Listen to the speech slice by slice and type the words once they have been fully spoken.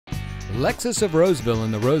Lexus of Roseville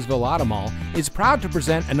in the Roseville Auto Mall is proud to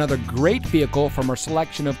present another great vehicle from our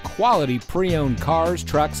selection of quality pre-owned cars,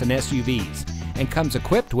 trucks, and SUVs, and comes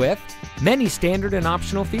equipped with many standard and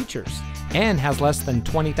optional features, and has less than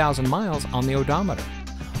 20,000 miles on the odometer.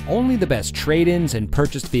 Only the best trade-ins and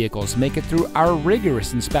purchased vehicles make it through our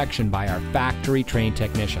rigorous inspection by our factory-trained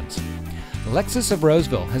technicians. Lexus of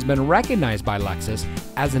Roseville has been recognized by Lexus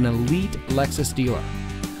as an elite Lexus dealer.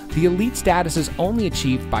 The elite status is only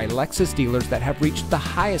achieved by Lexus dealers that have reached the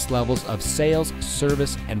highest levels of sales,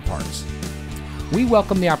 service, and parts. We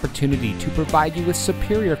welcome the opportunity to provide you with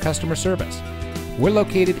superior customer service. We're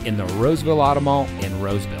located in the Roseville Auto Mall in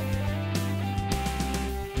Roseville.